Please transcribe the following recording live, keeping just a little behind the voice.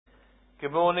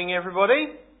Good morning, everybody.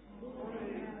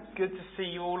 Good to see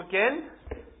you all again.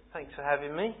 Thanks for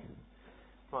having me.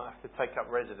 Might have to take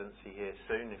up residency here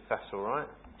soon, if that's all right.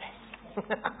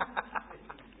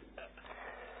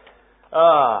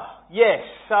 Yes.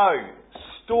 So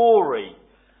story.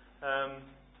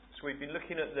 So we've been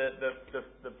looking at the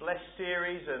B.L.E.S.S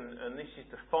series, and this is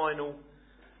the final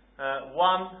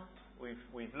one.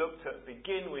 We've looked at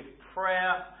begin with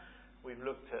prayer. We've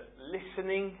looked at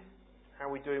listening. How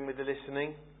are we doing with the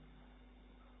listening?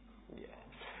 Yeah.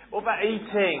 What about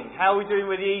eating? How are we doing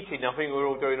with the eating? I think we're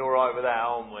all doing all right with that,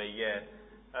 aren't we? Yeah.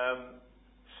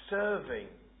 Serving.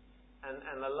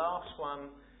 And the last one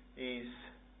is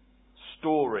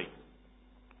story.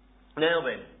 Now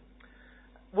then,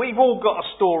 we've all got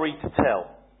a story to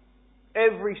tell.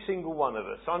 Every single one of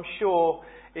us. I'm sure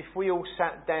if we all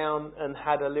sat down and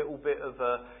had a little bit of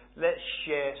a, let's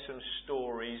share some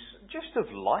stories just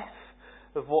of life,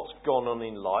 of what's gone on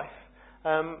in life.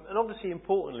 And obviously,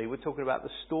 importantly, we're talking about the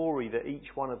story that each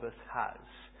one of us has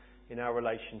in our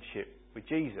relationship with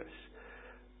Jesus.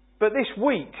 But this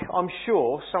week, I'm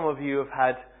sure some of you have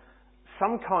had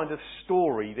some kind of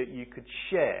story that you could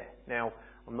share. Now,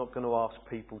 I'm not going to ask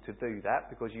people to do that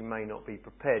because you may not be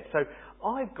prepared. So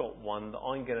I've got one that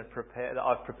I'm going to prepare, that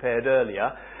I've prepared earlier.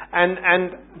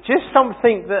 And just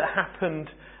something that happened,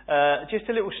 just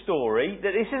a little story,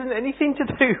 that this isn't anything to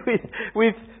do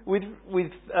with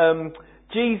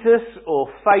Jesus or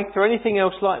faith or anything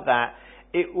else like that.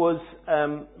 It was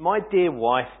my dear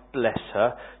wife, bless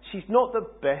her. She's not the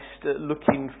best at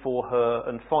looking for her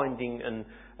and finding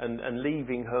and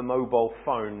leaving her mobile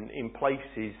phone in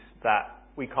places that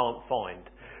we can't find.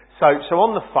 So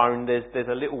on the phone there's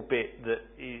a little bit that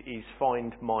is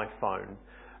find my phone,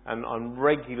 and I'm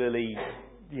regularly,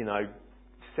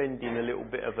 sending a little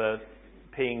bit of a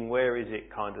ping, where is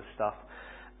it kind of stuff.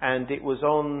 And it was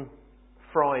on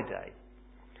Friday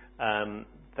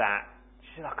that she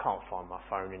said, I can't find my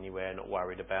phone anywhere, not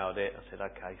worried about it. I said,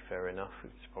 okay, fair enough.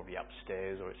 It's probably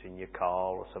upstairs or it's in your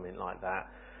car or something like that.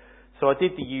 So I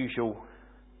did the usual,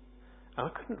 and I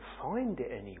couldn't find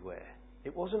it anywhere.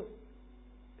 It wasn't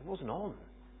on.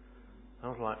 I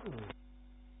was like,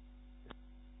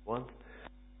 one.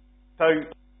 So,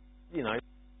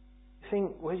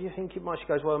 where do you think it might? She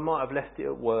goes, well, I might have left it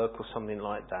at work or something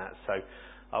like that. So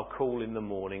I'll call in the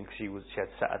morning. She had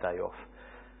Saturday off.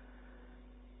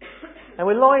 And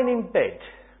we're lying in bed.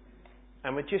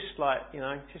 And we're just like,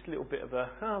 just a little bit of a,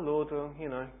 oh Lord, well,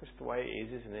 just the way it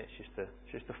is, isn't it? It's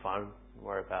just a phone. Don't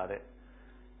worry about it.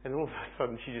 And all of a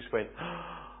sudden she just went,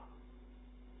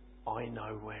 I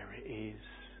know where it is.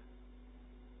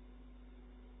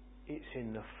 It's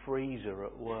in the freezer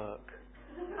at work.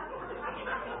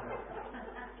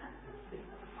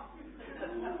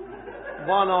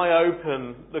 One eye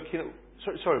open, looking at...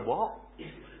 Sorry, what?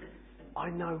 I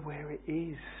know where it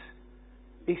is.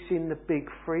 It's in the big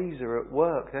freezer at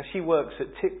work. Now, she works at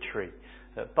Tiptree,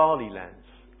 at B.L.E.S.S.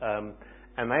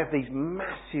 And they have these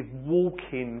massive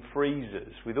walk-in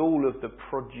freezers with all of the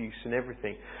produce and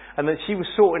everything. And that she was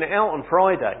sorting it out on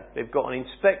Friday. They've got an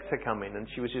inspector coming, and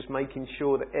she was just making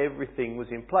sure that everything was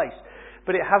in place.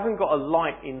 But it hasn't got a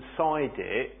light inside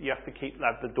it. You have to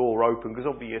have the door open, because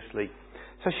obviously...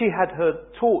 So she had her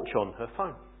torch on her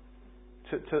phone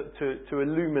to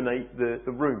illuminate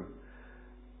the room.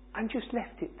 And just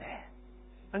left it there.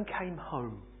 And came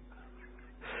home.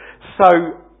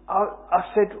 So I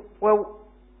said, well...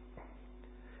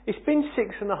 It's been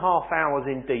 6.5 hours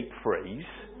in deep freeze.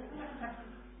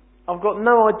 I've got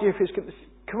no idea if it's going to...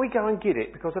 Can we go and get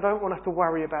it? Because I don't want to have to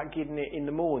worry about getting it in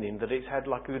the morning, that it's had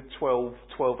like a good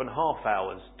 12.5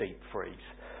 hours deep freeze.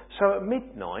 So at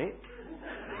midnight,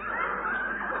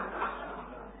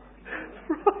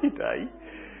 Friday,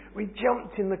 we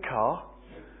jumped in the car.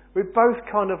 We're both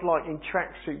kind of like in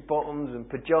tracksuit bottoms and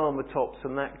pyjama tops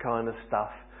and that kind of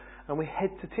stuff. And we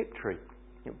head to Tiptree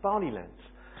at B.L.E.S.S.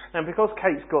 And because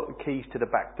Kate's got the keys to the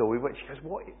back door, she goes,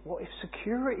 what if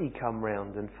security come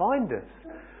round and find us?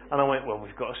 And I went, well,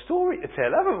 we've got a story to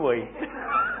tell, haven't we?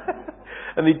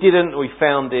 And they didn't. We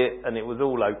found it, and it was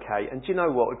all okay. And do you know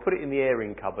what? We put it in the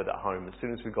airing cupboard at home as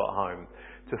soon as we got home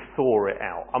to thaw it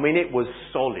out. I mean, it was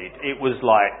solid. It was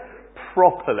like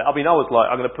proper. I was like,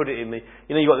 I'm going to put it in the...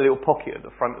 you got the little pocket at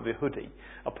the front of the hoodie.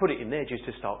 I put it in there just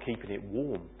to start keeping it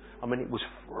warm. I mean, it was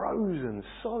frozen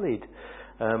solid.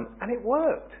 And it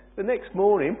worked. The next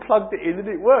morning, plugged it in and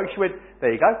it worked. She went,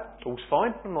 there you go, all's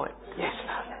fine. I'm like, yes.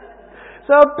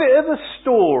 So a bit of a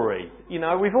story.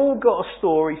 We've all got a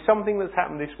story, something that's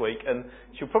happened this week, and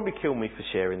she'll probably kill me for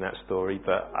sharing that story,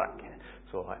 but I don't care.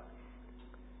 It's all right.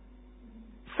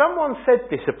 Someone said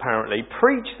this apparently,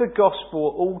 preach the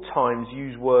gospel at all times,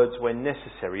 use words when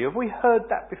necessary. Have we heard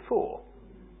that before?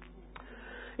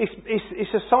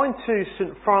 It's assigned to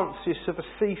St. Francis of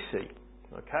Assisi.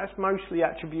 Okay, it's mostly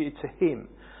attributed to him.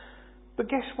 But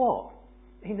guess what?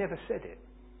 He never said it.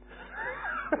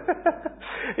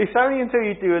 It's only until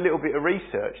you do a little bit of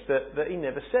research that he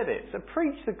never said it. So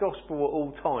preach the gospel at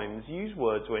all times, use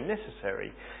words when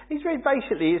necessary. He's very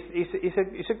basically,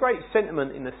 it's a great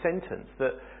sentiment in the sentence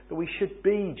that we should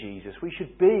be Jesus. We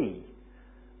should be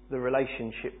the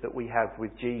relationship that we have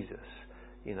with Jesus.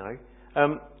 You know,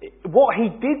 what he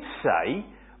did say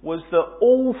was that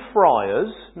all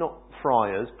friars, not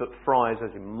friars, but friars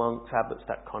as in monks, abbots,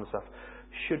 that kind of stuff,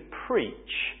 should preach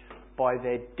by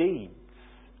their deeds.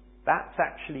 That's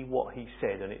actually what he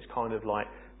said, and it's kind of like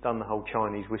done the whole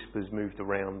Chinese whispers moved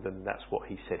around, and that's what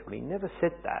he said. Well, he never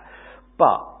said that,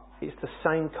 but it's the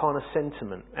same kind of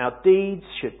sentiment. Our deeds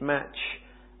should match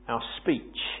our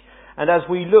speech. And as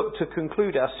we look to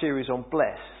conclude our series on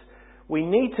B.L.E.S.S, we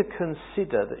need to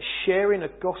consider that sharing a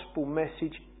gospel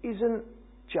message isn't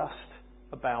just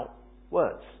about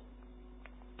words.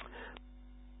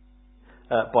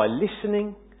 By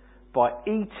listening, by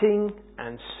eating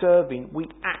and serving, we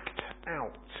act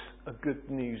out a good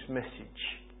news message.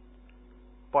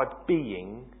 By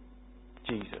being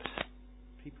Jesus.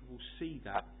 People will see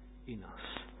that in us.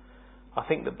 I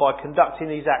think that by conducting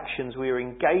these actions, we are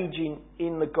engaging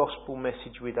in the gospel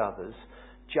message with others,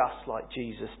 just like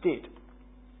Jesus did.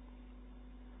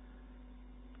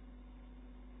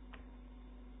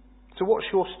 So what's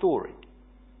your story?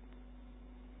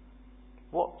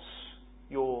 What's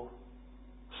your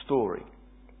story?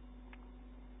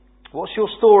 What's your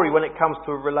story when it comes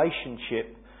to a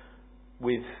relationship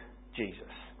with Jesus?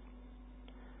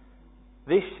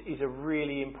 This is a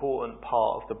really important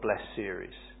part of the B.L.E.S.S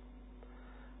series.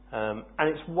 And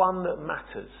it's one that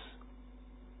matters.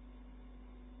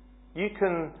 You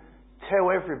can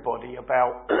tell everybody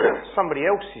about somebody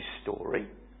else's story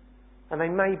and they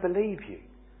may believe you.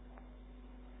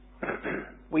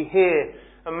 We hear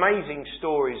amazing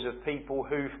stories of people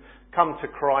who've come to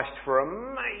Christ for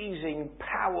amazing,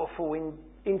 powerful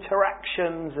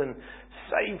interactions and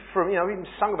saved from, even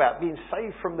sung about being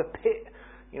saved from the pit.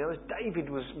 As David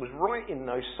was writing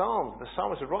those psalms, the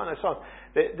psalmist was writing those psalms,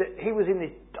 that he was in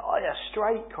this dire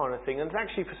strait kind of thing. And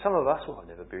actually for some of us, I've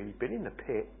never really been in the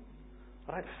pit.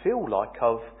 I don't feel like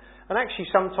I've... And actually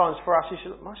sometimes for us,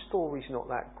 it's my story's not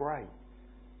that great.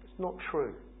 It's not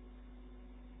true.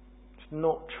 It's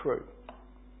not true.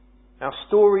 Our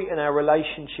story and our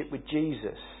relationship with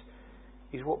Jesus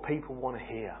is what people want to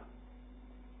hear.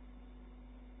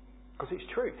 Because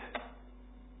it's truth.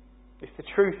 It's the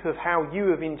truth of how you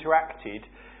have interacted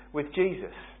with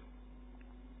Jesus.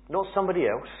 Not somebody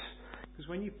else. Because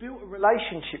when you've built a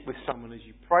relationship with someone, as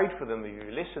you prayed for them, as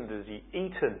you listened, as you've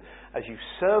eaten, as you've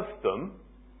served them,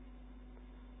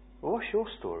 well, what's your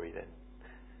story then?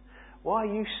 Why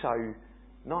are you so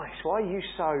nice? Why are you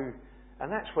so...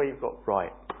 And that's where you've got,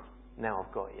 right, now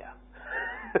I've got you.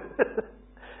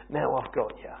 Now I've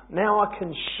got you. Now I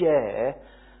can share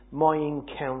my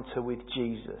encounter with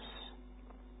Jesus.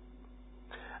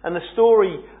 And the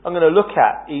story I'm going to look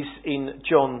at is in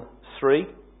John 3.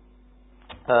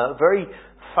 A very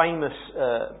famous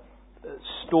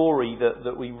story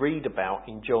that we read about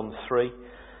in John 3.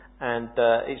 And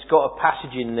it's got a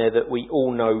passage in there that we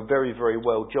all know very, very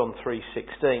well, John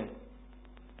 3:16.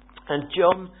 And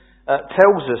John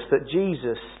tells us that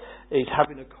Jesus is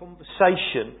having a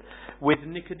conversation with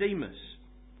Nicodemus.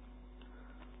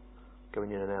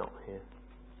 Going in and out here.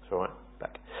 It's all right.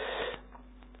 Back.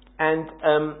 And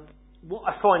what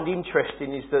I find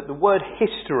interesting is that the word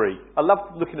history, I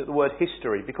love looking at the word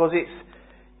history because it's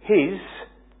his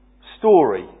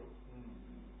story.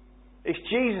 It's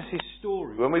Jesus'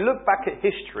 story. When we look back at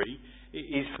history, it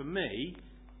is for me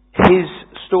his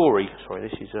story. Sorry,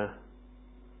 this is a...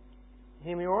 You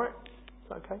hear me all right? Is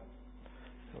that okay?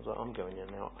 Sounds like I'm going in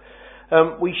and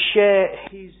out. We share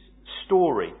his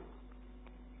story.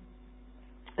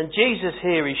 And Jesus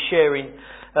here is sharing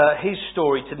his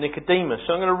story to Nicodemus.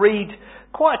 So I'm going to read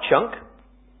quite a chunk.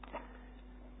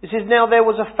 It says, "Now there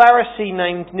was a Pharisee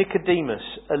named Nicodemus,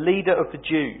 a leader of the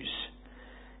Jews.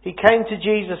 He came to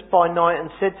Jesus by night and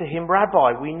said to him,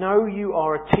 'Rabbi, we know you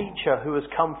are a teacher who has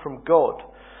come from God,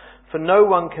 for no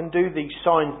one can do these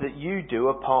signs that you do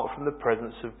apart from the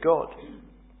presence of God.'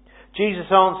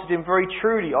 Jesus answered him, 'Very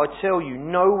truly, I tell you,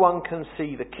 no one can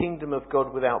see the kingdom of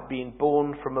God without being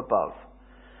born from above.'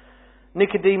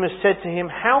 Nicodemus said to him,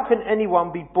 'How can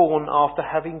anyone be born after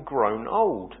having grown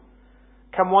old?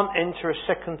 Can one enter a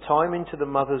second time into the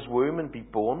mother's womb and be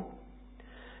born?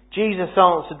 Jesus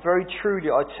answered, "Very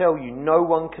truly I tell you, no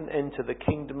one can enter the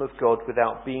kingdom of God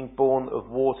without being born of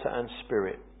water and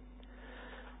Spirit.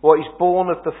 What is born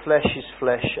of the flesh is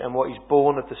flesh, and what is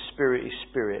born of the Spirit is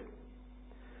spirit.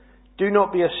 Do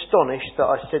not be astonished that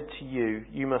I said to you,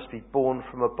 you must be born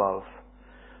from above.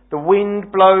 The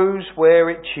wind blows where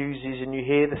it chooses, and you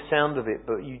hear the sound of it,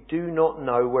 but you do not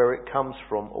know where it comes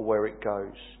from or where it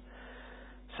goes.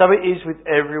 So it is with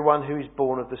everyone who is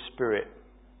born of the Spirit."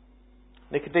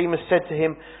 Nicodemus said to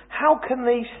him, "How can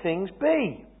these things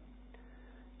be?"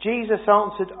 Jesus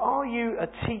answered, "Are you a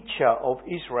teacher of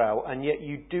Israel, and yet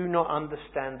you do not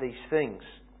understand these things?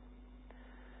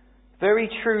 Very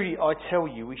truly I tell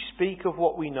you, we speak of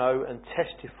what we know and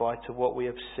testify to what we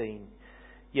have seen,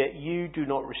 yet you do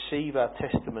not receive our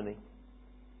testimony.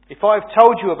 If I have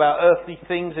told you about earthly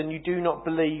things and you do not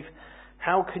believe,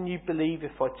 how can you believe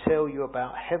if I tell you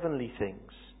about heavenly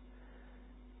things?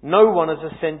 No one has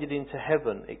ascended into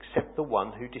heaven except the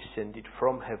one who descended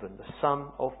from heaven, the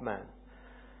Son of Man.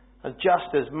 And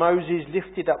just as Moses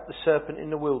lifted up the serpent in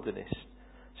the wilderness,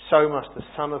 so must the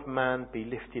Son of Man be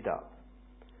lifted up,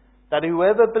 that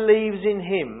whoever believes in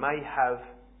him may have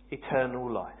eternal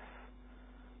life.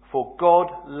 For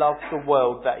God loved the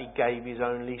world that he gave his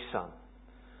only Son,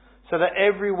 so that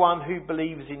everyone who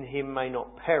believes in him may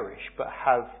not perish but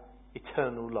have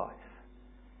eternal life.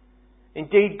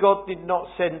 Indeed, God did not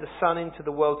send the Son into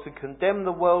the world to condemn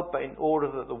the world, but in order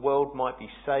that the world might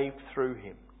be saved through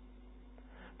him.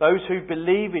 Those who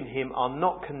believe in him are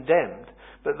not condemned,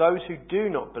 but those who do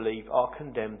not believe are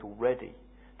condemned already,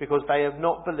 because they have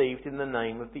not believed in the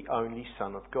name of the only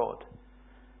Son of God.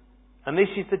 And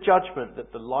this is the judgment,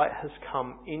 that the light has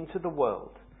come into the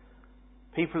world.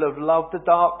 People have loved the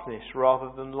darkness rather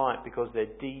than light, because their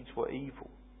deeds were evil.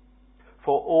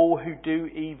 For all who do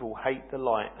evil hate the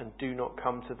light and do not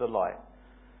come to the light,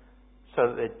 so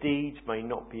that their deeds may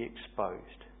not be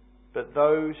exposed. But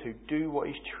those who do what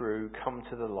is true come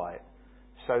to the light,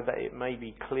 so that it may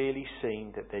be clearly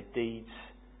seen that their deeds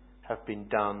have been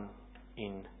done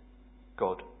in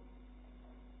God."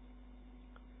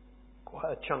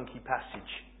 Quite a chunky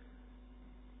passage.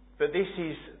 But this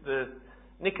is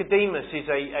Nicodemus is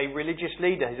a religious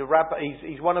leader. He's a rabbi.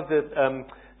 He's one of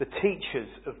the teachers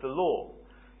of the law.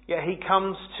 Yet he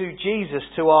comes to Jesus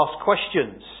to ask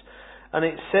questions. And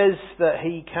it says that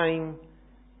he came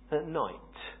at night,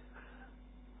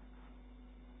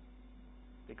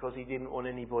 because he didn't want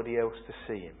anybody else to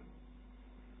see him,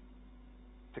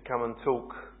 to come and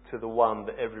talk to the one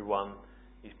that everyone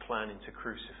is planning to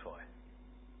crucify.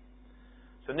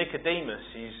 So Nicodemus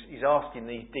is asking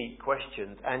these deep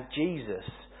questions, and Jesus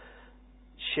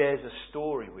shares a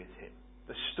story with him.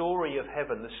 The story of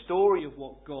heaven, the story of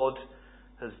what God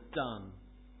has done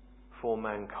for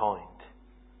mankind.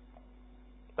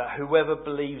 That whoever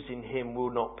believes in him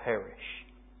will not perish.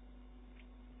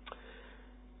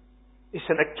 It's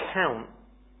an account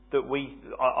that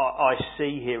I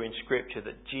see here in Scripture,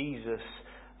 that Jesus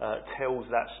tells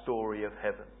that story of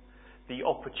heaven. The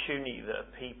opportunity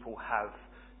that people have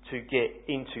to get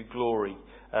into glory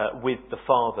with the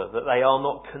Father, that they are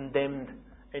not condemned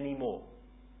anymore.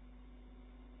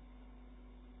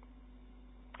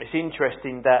 It's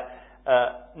interesting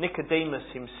that Nicodemus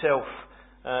himself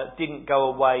didn't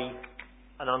go away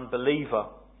an unbeliever.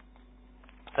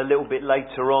 A little bit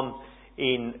later on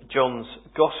in John's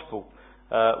Gospel,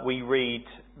 we read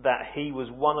that he was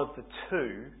one of the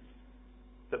two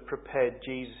that prepared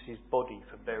Jesus' body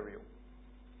for burial.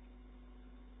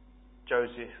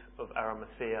 Joseph of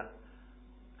Arimathea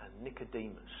and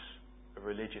Nicodemus, a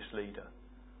religious leader.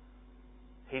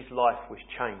 His life was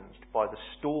changed by the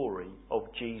story of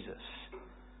Jesus.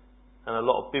 And a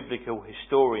lot of biblical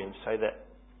historians say that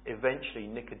eventually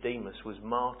Nicodemus was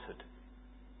martyred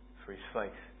for his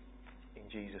faith in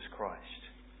Jesus Christ.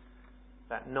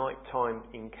 That nighttime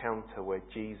encounter where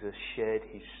Jesus shared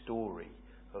his story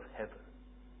of heaven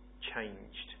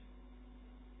changed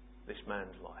this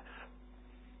man's life.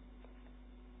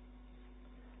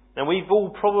 Now, we've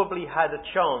all probably had a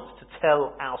chance to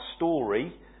tell our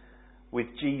story with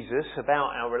Jesus,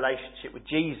 about our relationship with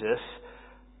Jesus,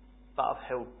 but I've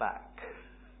held back.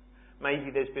 Maybe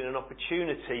there's been an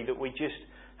opportunity that we just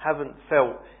haven't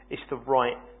felt it's the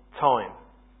right time.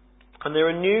 And there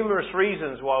are numerous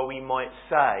reasons why we might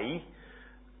say,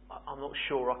 I'm not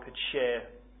sure I could share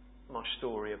my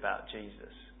story about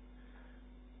Jesus.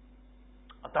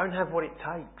 I don't have what it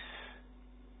takes.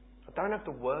 I don't have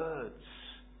the words.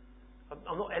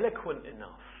 I'm not eloquent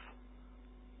enough.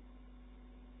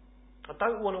 I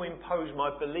don't want to impose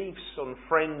my beliefs on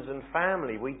friends and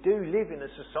family. We do live in a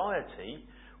society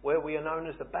where we are known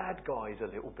as the bad guys a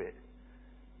little bit.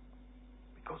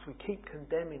 Because we keep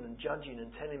condemning and judging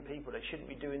and telling people they shouldn't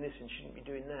be doing this and shouldn't be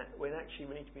doing that, when actually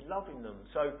we need to be loving them.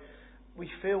 So we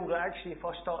feel that actually if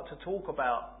I start to talk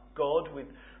about God with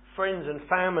friends and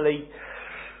family,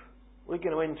 we're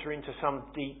going to enter into some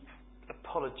deep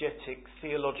apologetic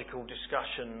theological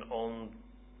discussion on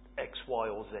X, Y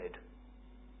or Z.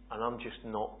 And I'm just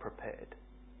not prepared.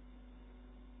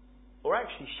 Or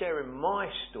actually sharing my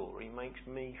story makes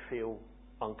me feel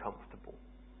uncomfortable.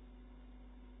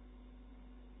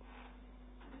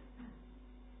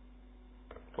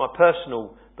 My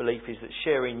personal belief is that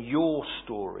sharing your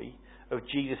story of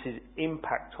Jesus'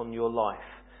 impact on your life,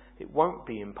 it won't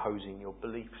be imposing your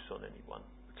beliefs on anyone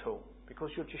at all. Because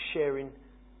you're just sharing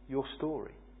your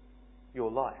story,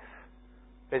 your life.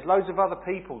 There's loads of other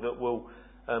people that will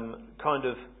kind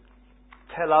of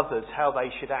tell others how they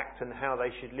should act and how they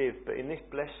should live. But in this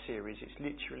B.L.E.S.S series, it's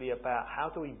literally about how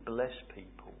do we bless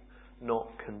people,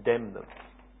 not condemn them.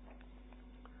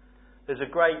 There's a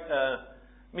great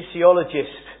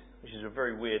missiologist, which is a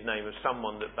very weird name, of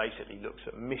someone that basically looks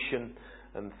at mission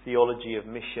and theology of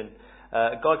mission.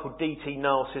 A guy called D.T.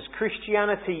 Null says,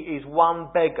 Christianity is one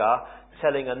beggar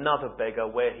telling another beggar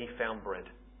where he found bread.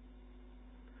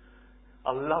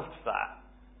 I loved that.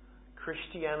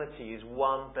 Christianity is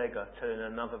one beggar telling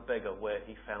another beggar where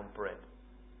he found bread.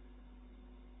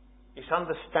 It's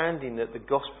understanding that the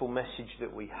gospel message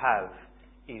that we have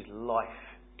is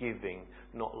life-giving,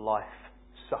 not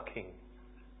life-sucking.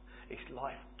 It's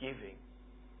life-giving.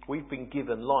 We've been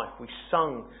given life. We've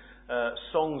sung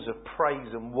songs of praise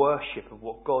and worship of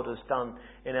what God has done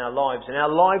in our lives. And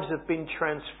our lives have been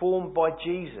transformed by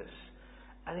Jesus.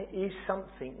 And it is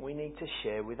something we need to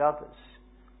share with others.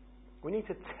 We need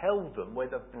to tell them where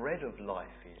the bread of life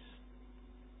is.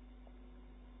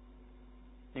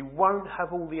 You won't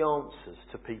have all the answers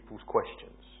to people's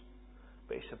questions.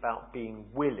 But it's about being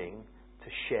willing to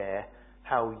share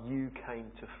how you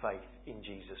came to faith in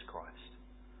Jesus Christ.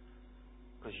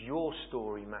 Because your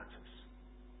story matters.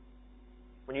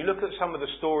 When you look at some of the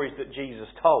stories that Jesus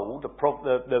told, the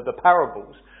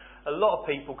parables, a lot of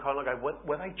people kind of go,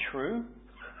 were they true?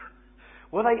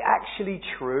 Were they actually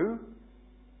true?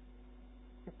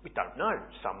 We don't know.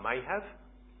 Some may have.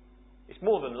 It's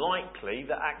more than likely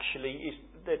that actually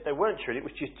that they weren't true. It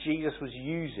was just Jesus was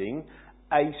using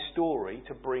a story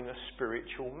to bring a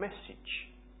spiritual message.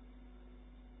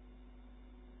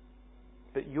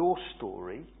 But your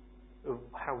story of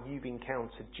how you've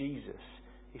encountered Jesus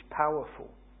is powerful.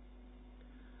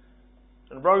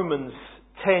 And Romans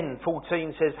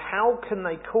 10:14 says, how can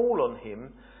they call on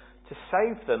him to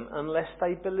save them unless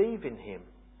they believe in him?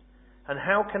 And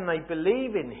how can they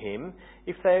believe in him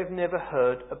if they have never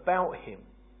heard about him?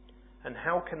 And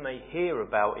how can they hear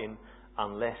about him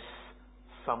unless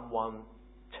someone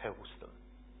tells them?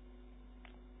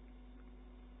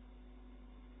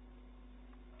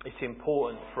 It's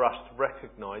important for us to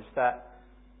recognise that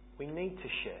we need to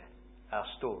share our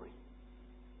story.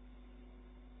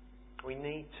 We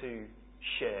need to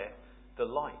share the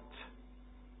light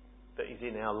that is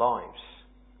in our lives.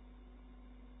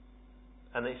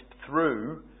 And it's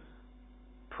through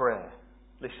prayer,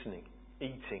 listening,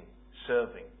 eating,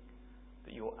 serving,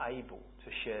 that you're able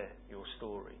to share your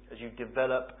story. As you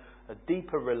develop a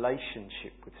deeper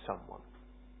relationship with someone.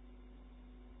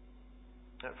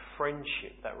 That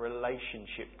friendship, that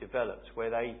relationship develops where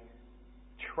they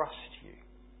trust you.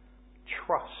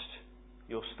 Trust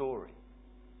your story.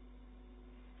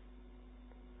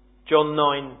 John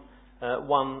 9,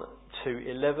 1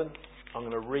 to 11. I'm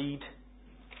going to read.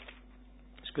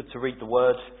 It's good to read the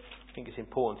word. I think it's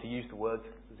important to use the word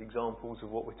as examples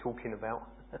of what we're talking about.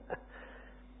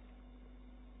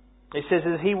 It says,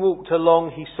 as he walked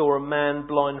along, he saw a man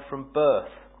blind from birth.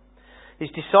 His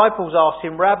disciples asked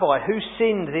him, Rabbi, who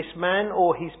sinned, this man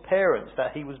or his parents,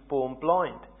 that he was born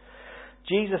blind?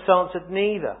 Jesus answered,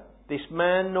 neither this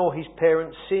man nor his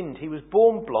parents sinned. He was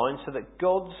born blind so that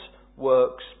God's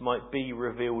works might be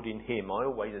revealed in him. I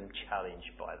always am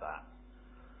challenged by that.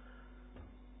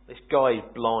 This guy is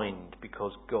blind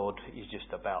because God is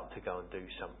just about to go and do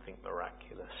something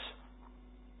miraculous.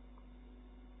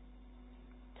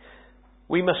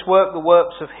 We must work the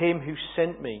works of him who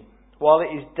sent me. While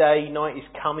it is day, night is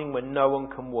coming when no one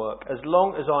can work. As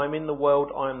long as I am in the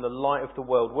world, I am the light of the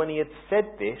world. When he had said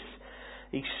this,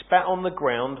 he spat on the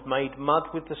ground, made mud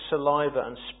with the saliva,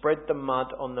 and spread the mud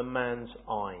on the man's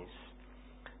eyes,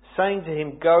 saying to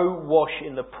him, go wash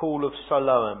in the pool of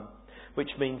Siloam, which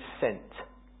means sent.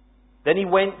 Then he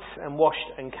went and washed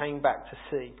and came back to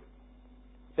see.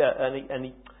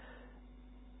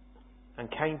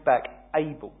 And came back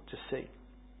able to see.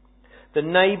 The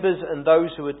neighbours and those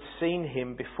who had seen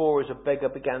him before as a beggar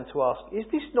began to ask, "Is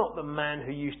this not the man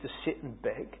who used to sit and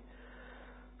beg?"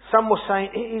 Some were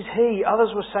saying, "It is he."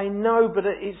 Others were saying, "No, but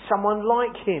it's someone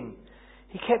like him."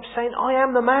 He kept saying, "I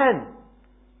am the man."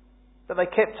 But they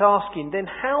kept asking, "Then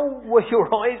how were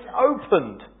your eyes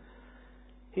opened?"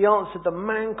 He answered, "The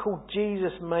man called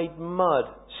Jesus made mud,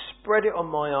 spread it on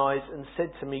my eyes and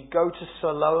said to me, 'Go to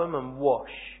Siloam and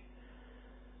wash.'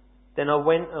 Then I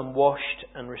went and washed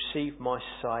and received my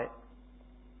sight."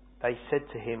 They said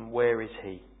to him, "Where is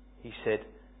he?" He said,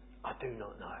 "I do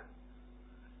not know."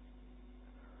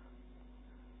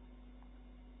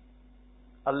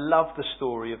 I love the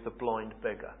story of the blind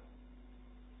beggar.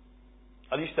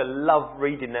 I used to love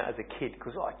reading that as a kid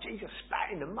because, Jesus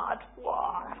spat in the mud.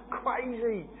 Wow, that's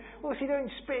crazy. What's he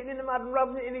doing, spitting in the mud and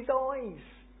rubbing it in his eyes?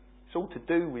 It's all to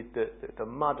do with the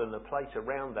mud and the place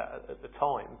around that at the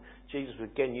time. Jesus was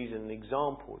again using an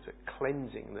example. It's a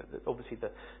cleansing. That obviously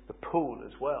the pool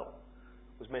as well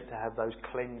was meant to have those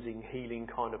cleansing, healing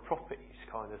kind of properties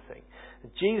kind of thing.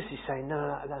 And Jesus is saying,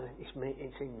 no, it's me.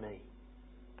 It's in me.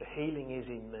 The healing is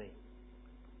in me.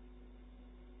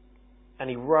 And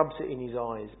he rubs it in his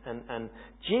eyes. And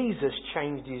Jesus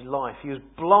changed his life. He was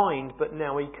blind, but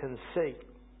now he can see.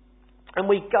 And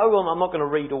we go on. I'm not going to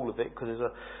read all of it because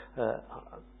there's I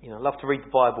love to read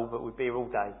the Bible, but we'd be here all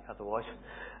day otherwise.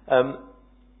 And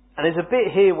there's a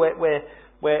bit here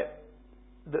where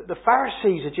the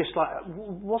Pharisees are just like,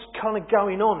 what's kind of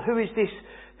going on? Who is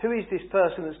this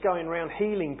person that's going around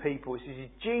healing people? This is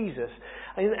Jesus.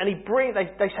 And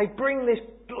they say, bring this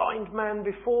blind man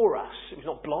before us. He's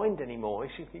not blind anymore.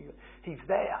 He's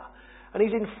there. And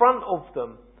he's in front of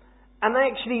them. And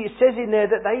actually it says in there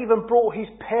that they even brought his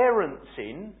parents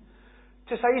in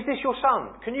to say, "Is this your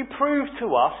son? Can you prove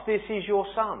to us this is your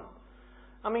son?"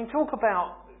 I mean, talk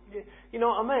about, you know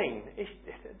what I mean?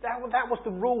 That was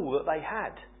the rule that they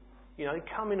had. You know,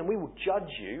 come in and we will judge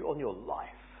you on your life.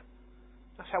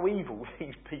 That's how evil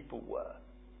these people were.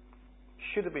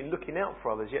 Should have been looking out for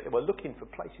others, yet they were looking for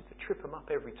places to trip them up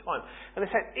every time. And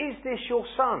they said, "Is this your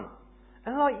son?"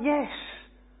 And they're like, "Yes.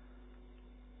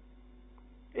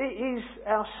 It is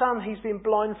our son. He's been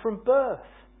blind from birth."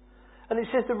 And it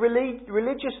says the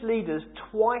religious leaders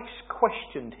twice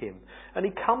questioned him. And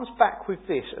he comes back with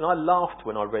this. And I laughed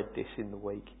when I read this in the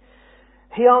week.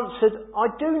 He answered, "I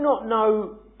do not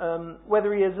know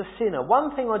whether he is a sinner.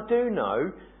 One thing I do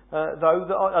know,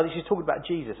 this is talking about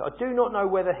Jesus. I do not know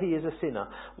whether he is a sinner.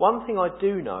 One thing I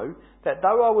do know, that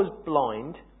though I was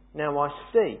blind, now I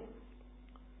see."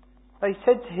 They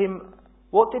said to him,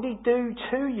 "What did he do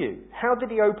to you? How did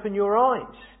he open your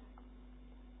eyes?"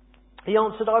 He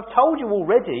answered, "I've told you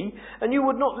already, and you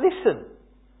would not listen.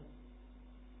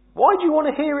 Why do you want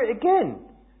to hear it again?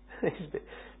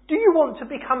 Do you want to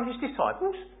become his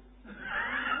disciples?"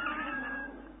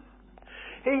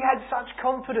 He had such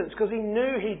confidence because he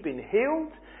knew he'd been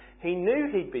healed. He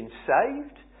knew he'd been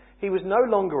saved. He was no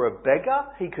longer a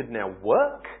beggar. He could now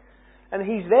work. And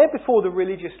he's there before the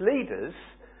religious leaders.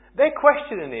 They're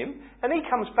questioning him. And he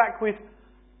comes back with,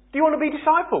 "Do you want to be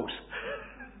disciples?"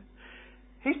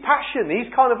 His passion,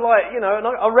 he's kind of like, and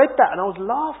I read that and I was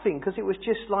laughing because it was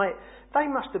just like, they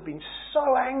must have been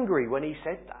so angry when he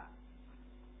said that.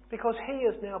 Because he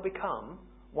has now become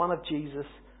one of Jesus'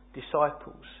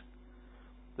 disciples.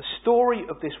 The story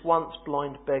of this once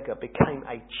blind beggar became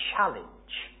a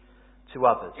challenge to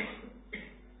others.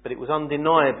 But it was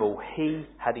undeniable he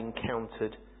had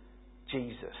encountered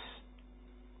Jesus.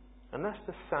 And that's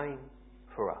the same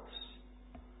for us.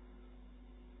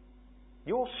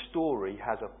 Your story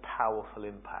has a powerful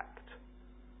impact.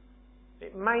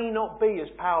 It may not be as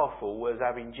powerful as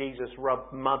having Jesus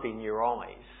rub mud in your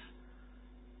eyes.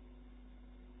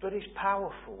 But it's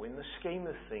powerful in the scheme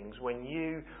of things when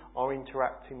you are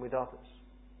interacting with others.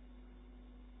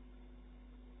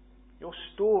 Your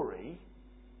story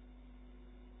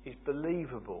is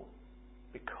believable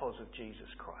because of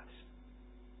Jesus Christ.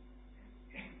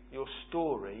 Your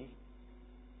story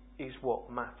is what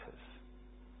matters.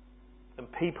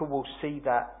 And people will see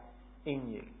that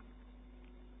in you.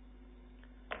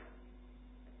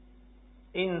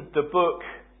 In the book,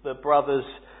 the brothers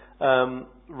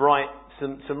write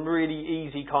some really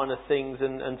easy kind of things,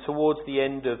 and towards the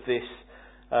end of this,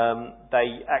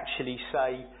 they actually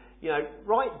say,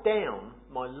 write down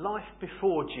my life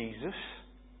before Jesus,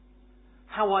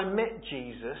 how I met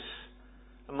Jesus,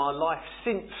 and my life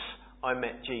since I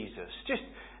met Jesus. Just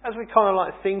as we kind of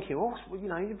like thinking, what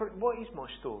is my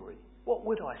story? What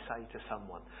would I say to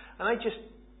someone? And they just,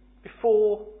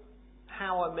 before,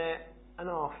 how I met, and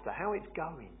after, how it's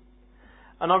going.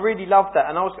 And I really loved that.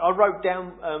 And I wrote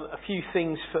down a few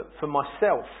things for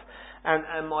myself.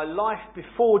 And my life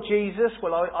before Jesus,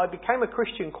 well, I became a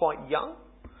Christian quite young.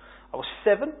 I was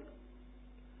 7.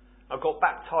 I got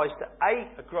baptised at 8.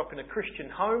 I grew up in a Christian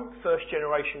home, first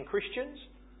generation Christians.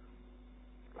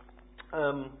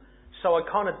 So I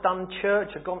kind of done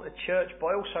church, I'd gone to church, but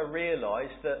I also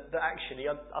realised that actually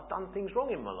I'd done things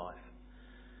wrong in my life.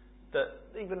 That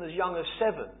even as young as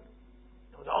 7,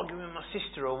 I was arguing with my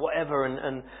sister or whatever,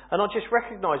 and I just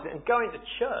recognised it. And going to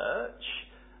church,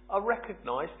 I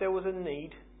recognised there was a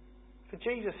need for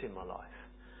Jesus in my life.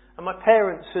 And my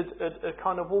parents had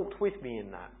kind of walked with me in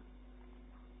that.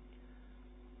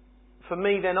 For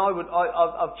me then,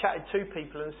 I've chatted to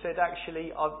people and said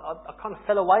actually I kind of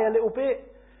fell away a little bit.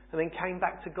 And then came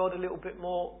back to God a little bit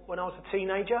more when I was a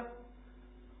teenager,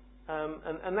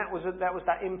 and that was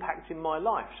that impact in my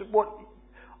life. So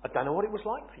I don't know what it was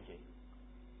like for you.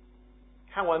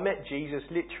 How I met Jesus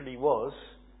literally was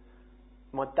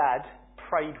my dad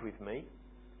prayed with me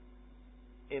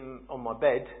on my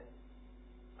bed,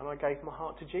 and I gave my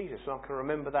heart to Jesus. And I can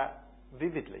remember that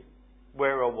vividly,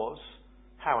 where I was,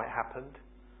 how it happened,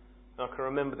 and I can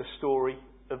remember the story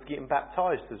of getting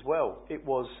baptised as well. It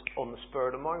was on the spur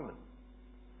of the moment.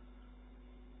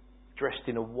 Dressed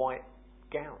in a white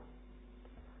gown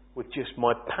with just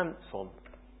my pants on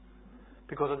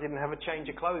because I didn't have a change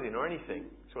of clothing or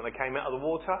anything. So when I came out of the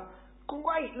water,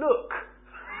 great look!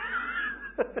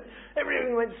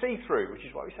 Everything went see-through, which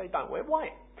is why we say don't wear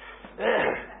white.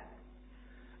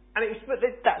 But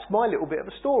that's my little bit of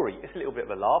a story. It's a little bit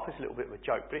of a laugh, it's a little bit of a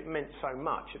joke, but it meant so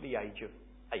much at the age of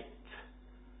 8.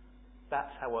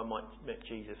 That's how I met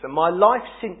Jesus. And my life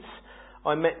since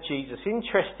I met Jesus,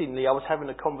 interestingly, I was having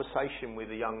a conversation with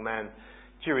a young man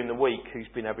during the week who's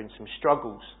been having some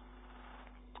struggles.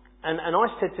 And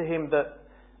I said to him that,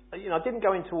 I didn't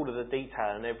go into all of the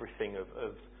detail and everything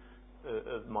of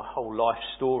my whole life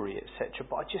story, etc.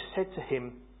 But I just said to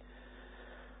him,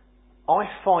 I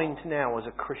find now as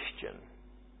a Christian,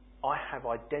 I have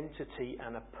identity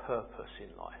and a purpose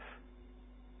in life.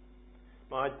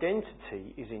 My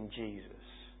identity is in Jesus.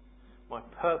 My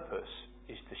purpose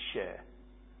is to share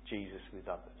Jesus with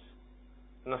others.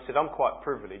 And I said, I'm quite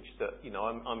privileged that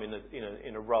I'm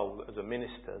in a role as a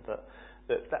minister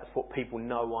that's what people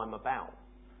know I'm about.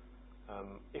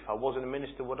 If I wasn't a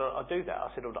minister, would I do that? I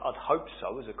said, I'd hope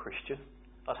so as a Christian.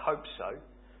 I'd hope so.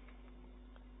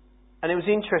 And it was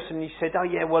interesting. He said, oh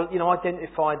yeah, well,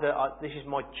 identify that this is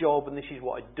my job and this is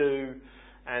what I do.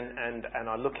 And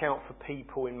I look out for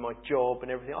people in my job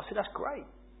and everything. I said, that's great.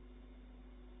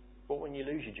 But when you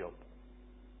lose your job,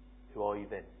 who are you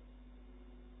then?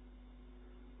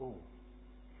 Ooh,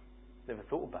 never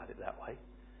thought about it that way.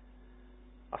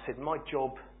 I said, my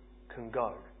job can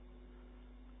go.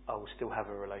 I will still have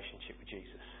a relationship with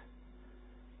Jesus.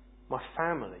 My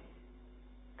family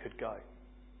could go.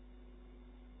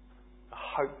 I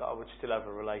hope that I would still have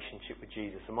a relationship with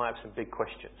Jesus. I might have some big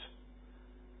questions.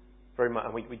 Very much,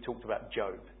 and we talked about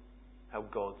Job, how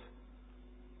God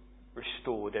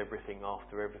restored everything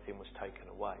after everything was taken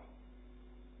away.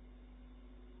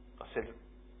 I said,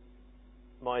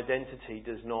 my identity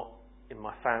does not in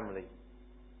my family,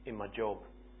 in my job,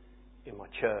 in my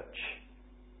church,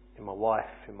 in my wife,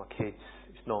 in my kids.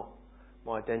 It's not.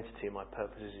 My identity and my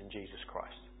purpose is in Jesus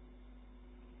Christ.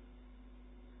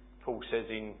 Paul says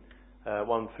in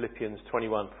 1 Philippians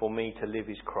 21, for me to live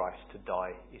is Christ, to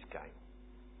die is gain.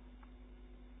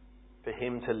 For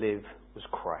him to live was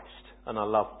Christ. And I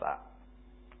love that.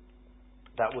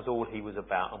 That was all he was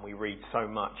about. And we read so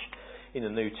much in the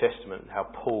New Testament how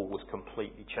Paul was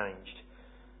completely changed.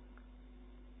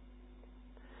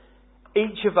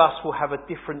 Each of us will have a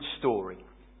different story.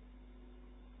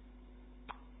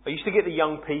 I used to get the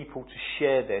young people to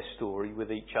share their story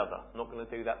with each other. I'm not going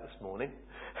to do that this morning.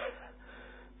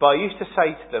 But I used to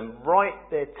say to them, write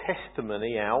their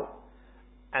testimony out,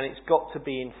 and it's got to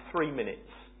be in 3 minutes.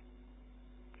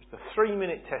 Just a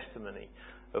 3-minute testimony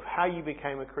of how you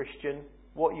became a Christian,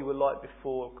 what you were like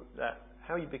before that,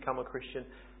 how you become a Christian,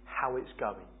 how it's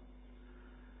going.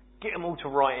 Get them all to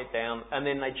write it down, and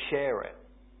then they'd share it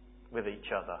with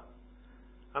each other.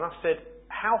 And I said,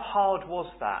 how hard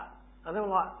was that? And they were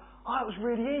like, oh, it was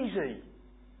really easy.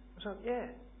 I was like, yeah.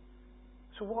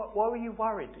 So why were you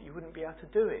worried that you wouldn't be able to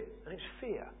do it? And it's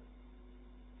fear.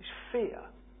 It's fear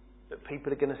that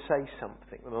people are going to say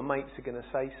something, that my mates are going to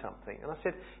say something. And I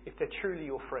said, if they're truly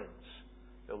your friends,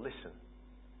 they'll listen.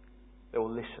 They will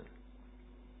listen.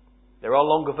 There are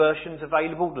longer versions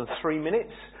available than 3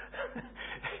 minutes.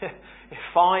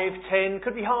 5, 10,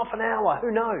 could be half an hour,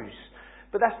 who knows?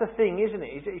 But that's the thing, isn't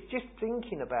it? It's just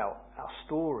thinking about our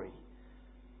story.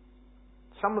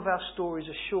 Some of our stories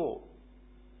are short.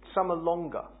 Some are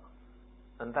longer.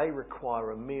 And they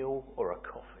require a meal or a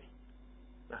coffee.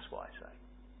 That's what I say.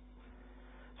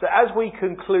 So as we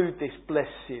conclude this B.L.E.S.S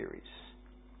series,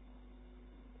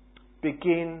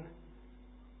 begin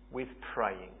with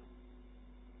praying.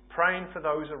 Praying for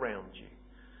those around you.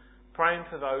 Praying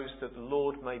for those that the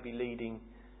Lord may be leading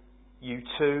you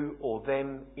to or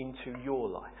them into your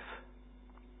life.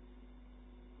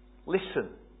 Listen.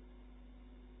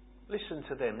 Listen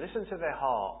to them. Listen to their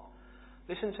heart.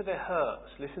 Listen to their hurts.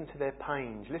 Listen to their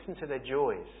pains. Listen to their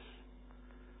joys.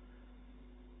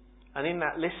 And in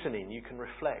that listening, you can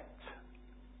reflect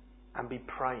and be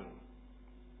praying.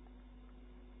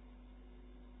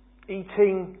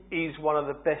 Eating is one of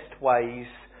the best ways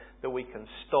that we can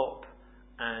stop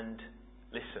and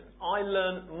listen. I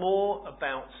learned more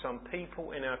about some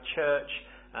people in our church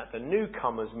at the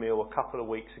newcomers meal a couple of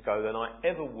weeks ago than I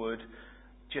ever would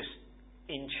just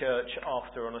in church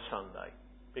after on a Sunday.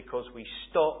 Because we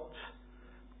stopped,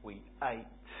 we ate,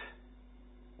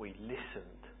 we listened.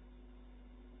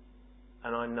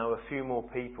 And I know a few more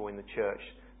people in the church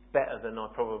better than I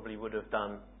probably would have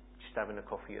done just having a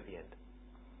coffee at the end.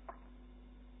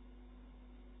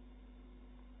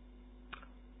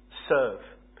 Serve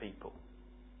people.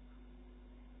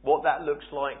 What that looks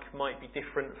like might be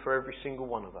different for every single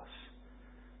one of us.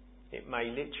 It may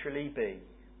literally be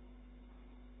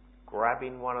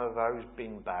grabbing one of those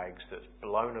bin bags that's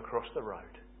blown across the road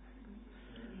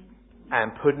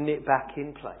and putting it back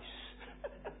in place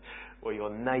or your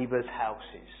neighbour's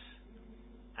houses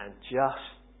and just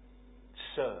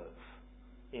serve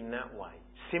in that way.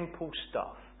 Simple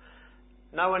stuff.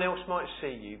 No one else might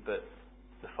see you, but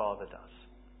the Father does.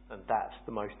 And that's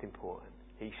the most important.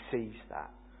 He sees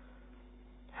that.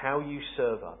 How you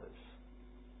serve others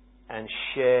and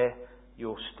share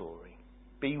your story.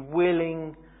 Be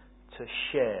willing to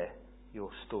share your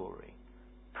story.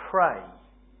 Pray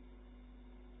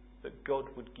that God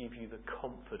would give you the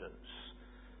confidence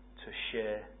to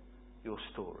share your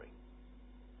story.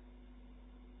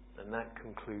 And that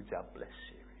concludes our B.L.E.S.S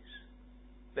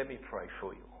series. Let me pray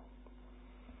for you all.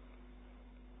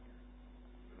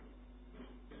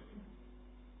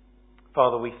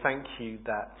 Father, we thank you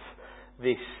that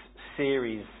this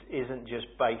series isn't just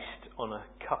based on a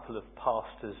couple of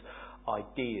pastors'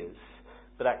 ideas,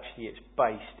 but actually it's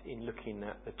based in looking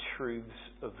at the truths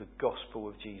of the gospel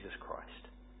of Jesus Christ.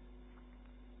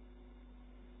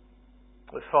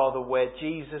 But Father, where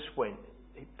Jesus went,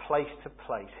 place to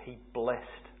place, he blessed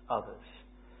others.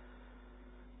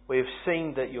 We have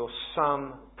seen that your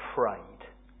Son prayed.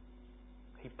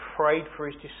 He prayed for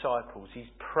his disciples. He's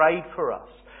prayed for us.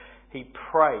 He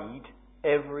prayed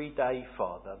every day,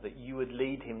 Father, that you would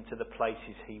lead him to the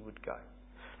places he would go.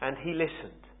 And he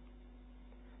listened.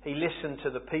 He listened to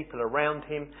the people around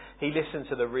him. He listened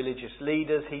to the religious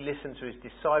leaders. He listened to his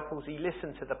disciples. He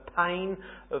listened to the pain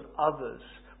of others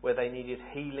where they needed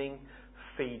healing,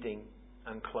 feeding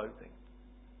and clothing.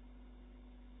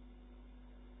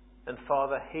 And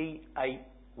Father, he ate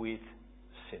with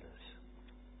sinners.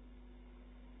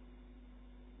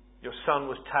 Your Son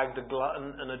was tagged a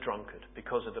glutton and a drunkard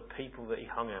because of the people that he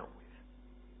hung out with.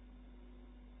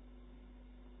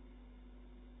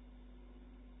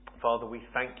 Father, we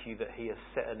thank you that he has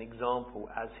set an example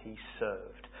as he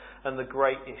served. And the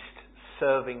greatest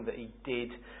serving that he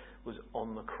did was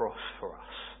on the cross for us.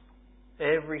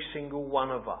 Every single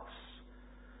one of us,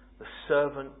 the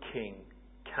servant king,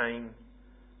 came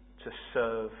to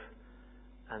serve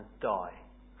and die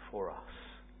for us.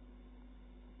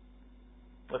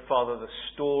 But Father, the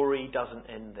story doesn't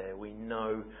end there. We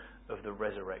know of the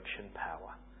resurrection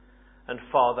power. And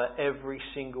Father, every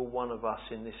single one of us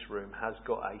in this room has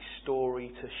got a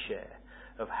story to share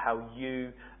of how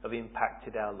you have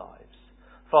impacted our lives.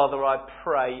 Father, I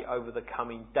pray over the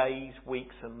coming days,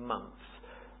 weeks and months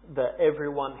that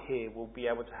everyone here will be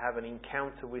able to have an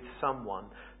encounter with someone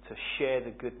to share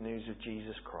the good news of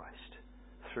Jesus Christ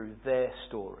through their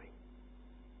story.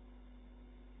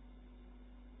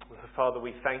 Father,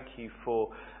 we thank you for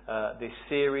this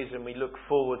series and we look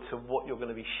forward to what you're going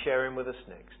to be sharing with us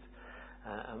next.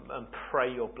 And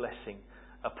pray your blessing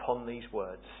upon these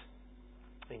words.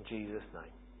 In Jesus'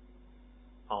 name.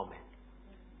 Amen.